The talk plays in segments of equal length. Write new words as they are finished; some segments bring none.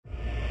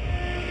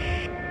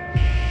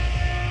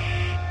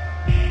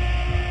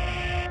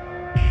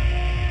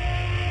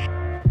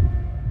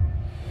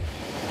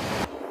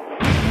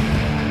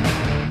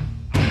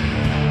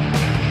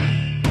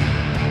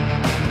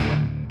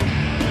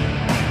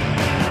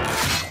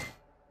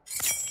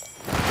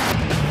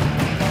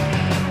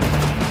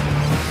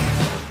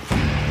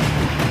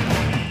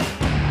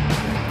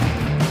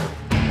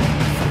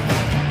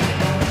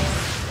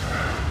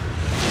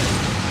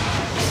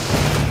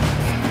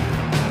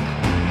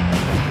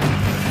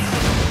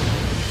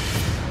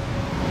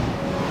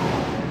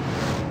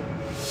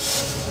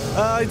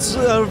It's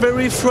a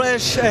very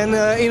fresh and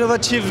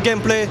innovative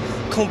gameplay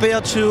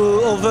compared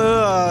to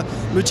other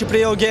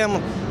multiplayer games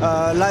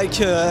like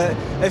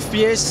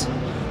FPS.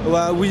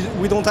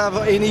 We don't have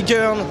any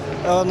gun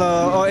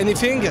or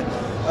anything.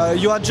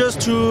 You are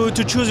just to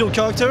choose your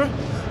character.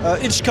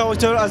 Each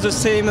character has the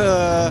same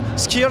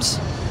skills,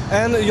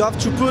 and you have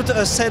to put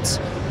a set,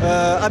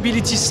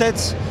 ability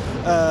set,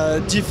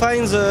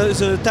 define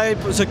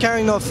the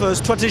kind of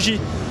strategy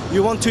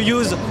you want to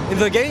use in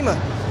the game.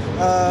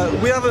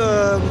 We have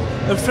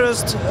a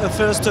first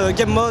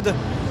game mode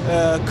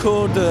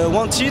called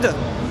Wanted,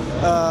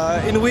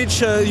 in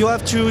which you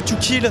have to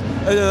kill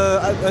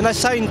an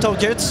assigned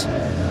target.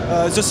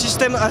 The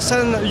system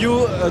assigns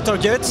you a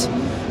target.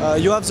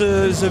 You have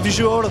the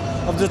visual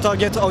of the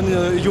target on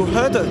your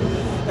HUD,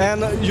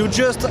 and you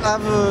just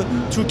have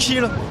to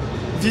kill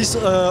these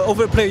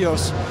other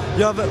players.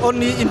 You have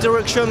only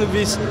interaction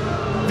with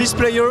these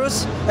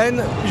players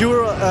and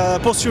your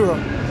pursuer,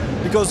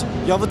 because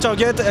you have a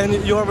target and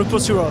you have a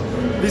pursuer.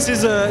 This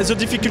is the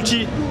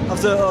difficulty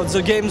of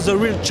the game, the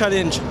real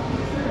challenge.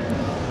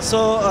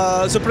 So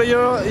the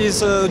player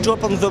is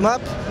dropped on the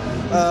map.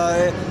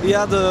 He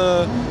had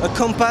a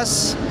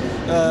compass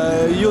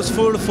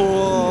useful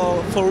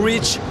for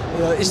reach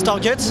his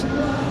target,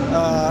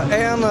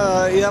 and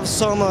he has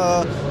some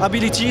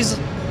abilities,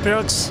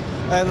 perks,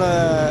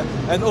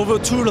 and other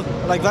tools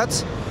like that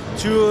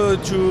to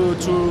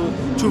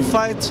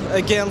fight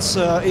against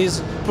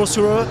his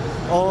pursuer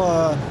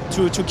or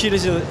to kill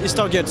his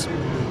target.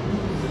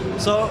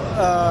 So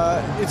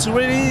it's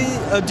really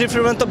a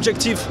different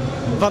objective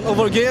than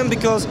other game,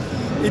 because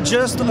it's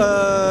just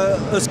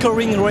a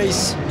scoring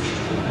race.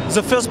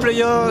 The first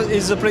player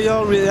is the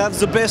player who has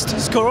the best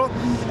score,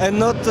 and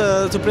not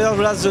the player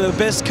who has the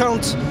best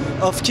count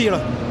of kill.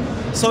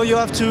 So you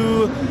have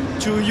to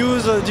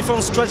use a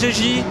different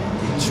strategy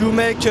to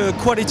make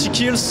quality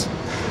kills,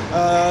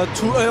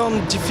 to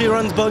earn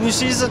different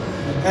bonuses,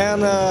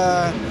 and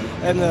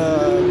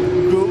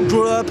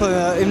grow up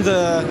in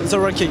the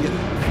ranking.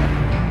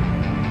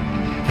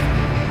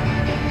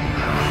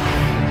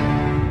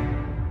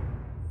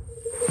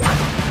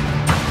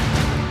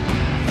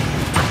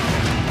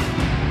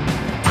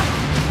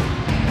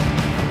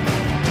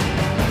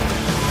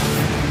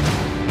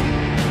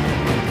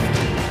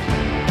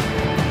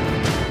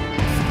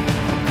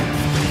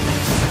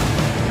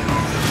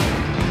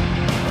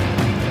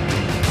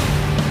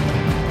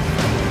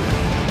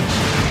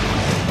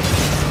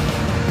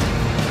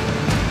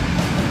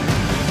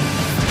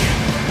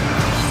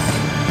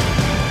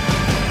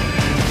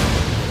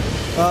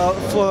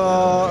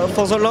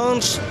 For the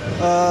launch,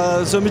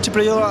 the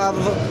multiplayer have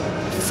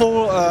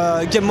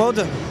 4 game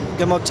mode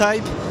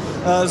type.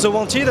 The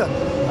Wanted,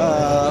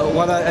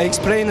 what I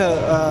explained,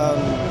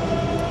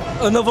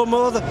 another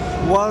mode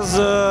was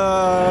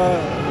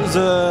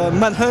the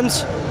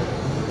Manhunt.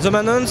 The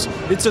Manhunt,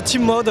 it's a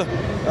team mode.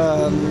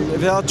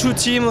 There are 2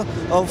 teams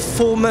of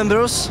 4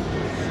 members.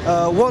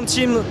 One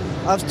team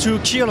has to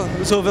kill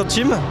the other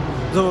team.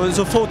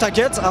 The 4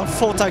 targets are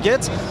 4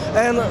 targets,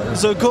 and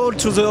the goal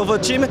to the other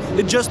team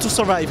is just to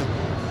survive.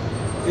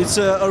 It's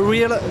a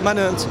real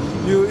manhunt.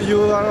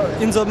 You are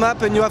in the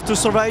map and you have to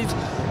survive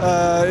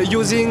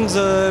using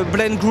the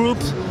blend group,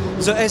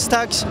 the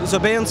S-stacks, the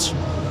bench.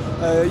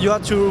 You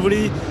have to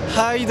really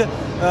hide,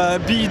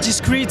 be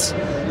discreet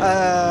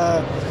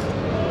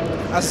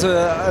as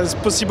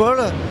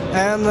possible,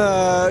 and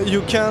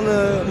you can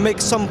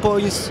make some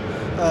points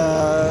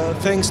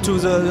thanks to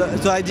the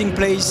hiding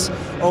place,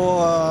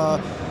 or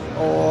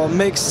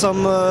make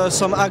some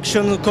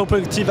action,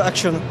 cooperative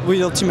action with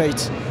your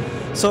teammates.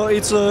 So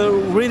it's a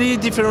really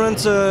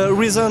different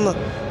reason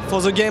for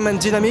the game and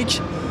dynamic.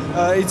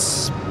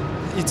 It's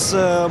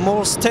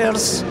more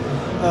stealth,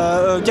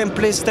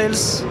 gameplay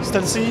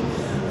stealthy,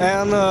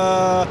 and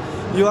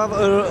you have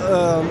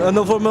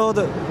another mode,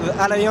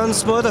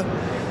 Alliance mode.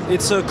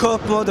 It's a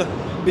co-op mode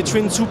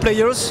between 2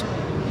 players.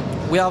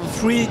 We have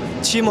 3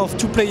 teams of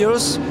 2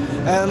 players,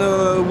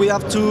 and we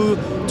have to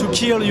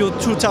kill your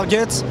 2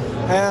 targets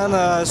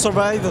and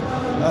survive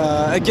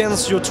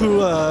against your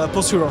 2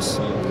 pursuers.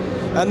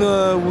 And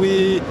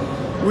we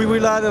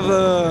will have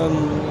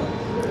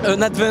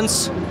an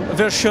advanced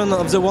version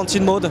of the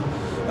Wanted mode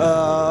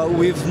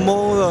with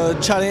more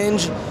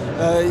challenge.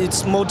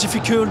 It's more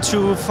difficult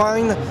to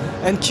find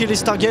and kill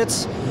his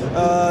targets.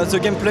 The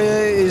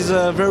gameplay is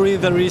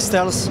very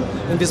stealth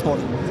in this mode.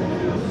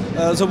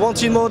 The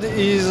Wanted mode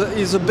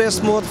is the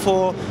best mode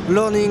for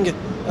learning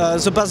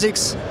the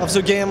basics of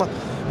the game.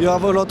 You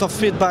have a lot of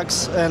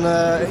feedbacks and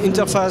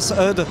interface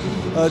HUD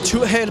to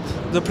help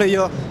the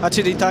player at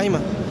any time.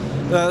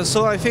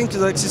 So I think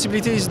the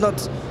accessibility is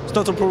not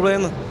a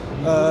problem.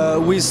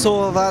 We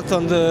saw that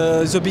on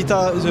the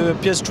beta, the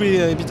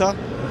PS3 beta,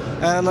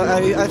 and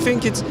I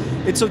think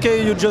it's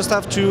okay. You just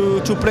have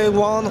to play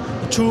 1,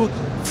 2,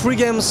 3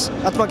 games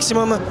at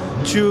maximum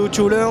to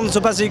learn the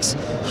basics,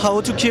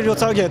 how to kill your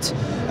target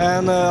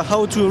and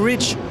how to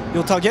reach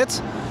your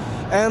target.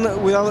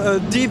 And we have a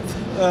deep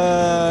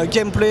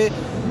gameplay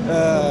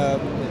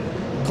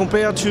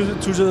compared to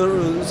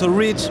the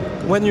reach.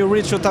 When you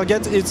reach your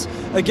target, it's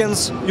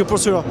against your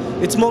pursuer.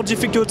 It's more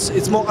difficult,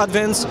 it's more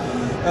advanced.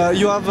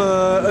 You have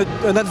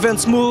an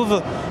advanced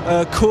move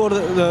called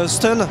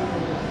stun.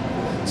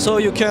 So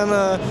you can,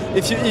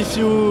 if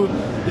you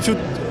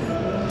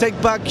take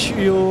back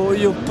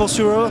your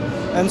pursuer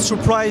and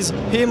surprise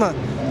him,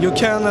 you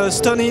can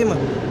stun him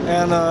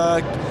and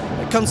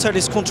cancel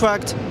his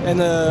contract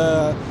and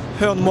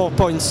earn more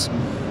points.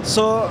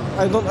 So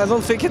I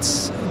don't think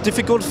it's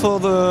difficult for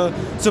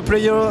the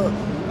player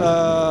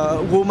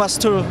who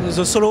master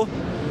the solo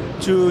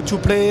to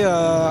play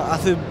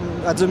at the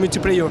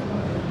multiplayer.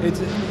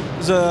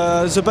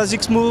 The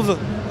basics move,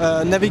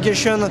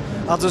 navigation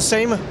are the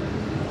same.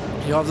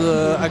 You have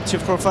the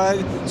active profile,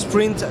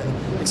 sprint,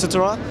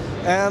 etc.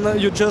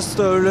 And you just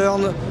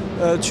learn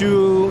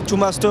to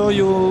master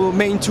your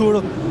main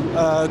tool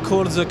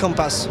called the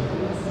compass.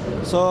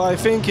 So I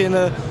think in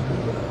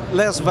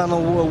less than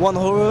 1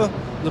 hour,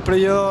 the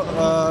player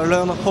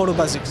learn all the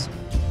basics.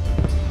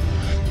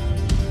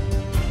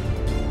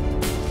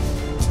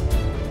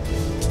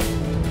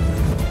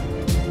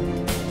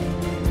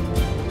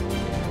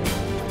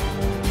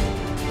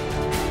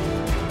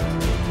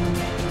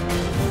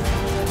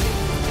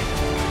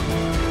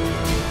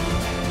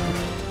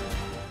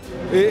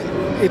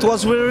 It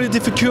was really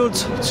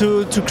difficult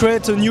to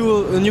create a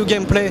new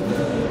gameplay.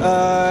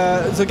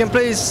 The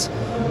gameplay is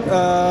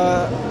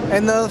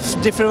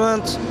enough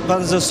different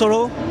than the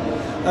solo,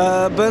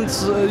 but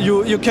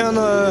you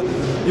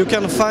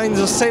can find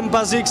the same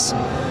basics.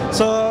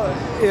 So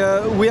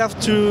we have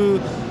to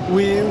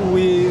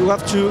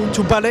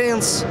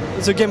balance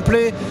the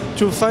gameplay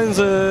to find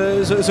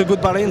the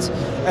good balance,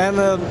 and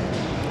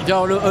there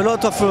are a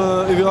lot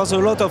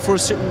of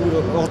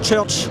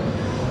research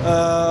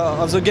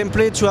of the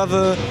gameplay to have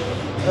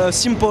a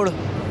simple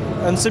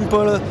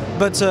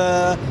but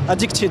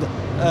addicted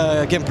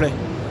gameplay,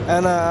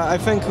 and I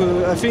think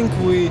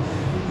we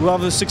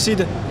have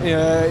succeeded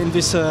in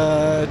this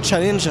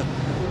challenge,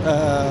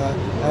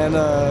 and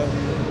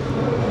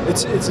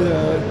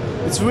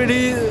it's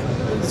really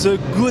the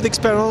good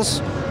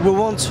experience we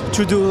want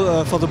to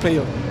do for the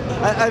player.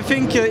 I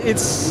think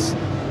it's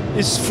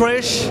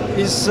fresh,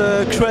 it's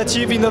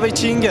creative,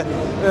 innovating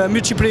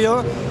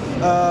multiplayer.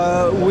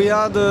 We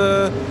had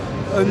a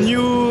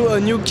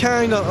new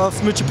kind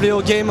of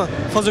multiplayer game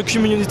for the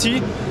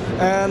community,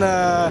 and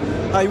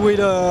I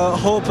will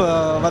hope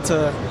that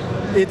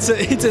it's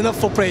enough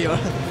for players.